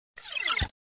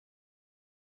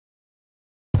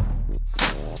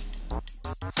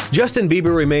Justin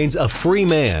Bieber remains a free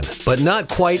man, but not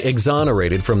quite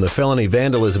exonerated from the felony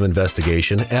vandalism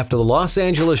investigation after the Los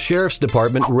Angeles Sheriff's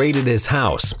Department raided his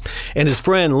house. And his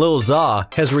friend Lil Za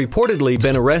has reportedly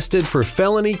been arrested for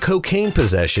felony cocaine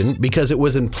possession because it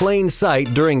was in plain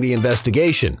sight during the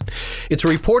investigation. It's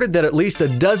reported that at least a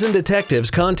dozen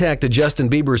detectives contacted Justin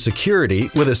Bieber's security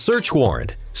with a search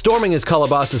warrant, storming his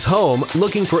Calabasas home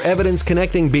looking for evidence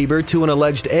connecting Bieber to an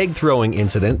alleged egg-throwing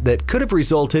incident that could have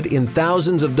resulted in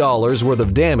thousands of dollars worth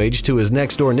of damage to his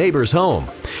next-door neighbor's home.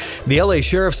 The LA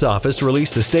Sheriff's Office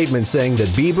released a statement saying that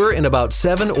Bieber and about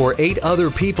 7 or 8 other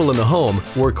people in the home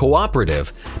were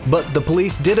cooperative, but the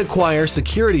police did acquire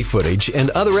security footage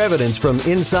and other evidence from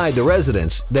inside the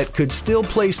residence that could still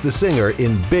place the singer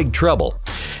in big trouble.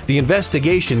 The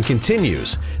investigation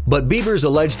continues, but Bieber's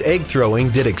alleged egg throwing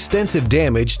did extensive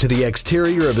damage to the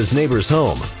exterior of his neighbor's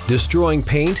home, destroying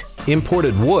paint,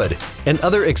 imported wood, and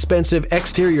other expensive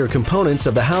exterior components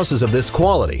of the houses of this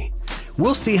quality.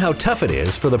 We'll see how tough it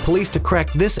is for the police to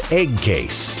crack this egg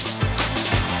case.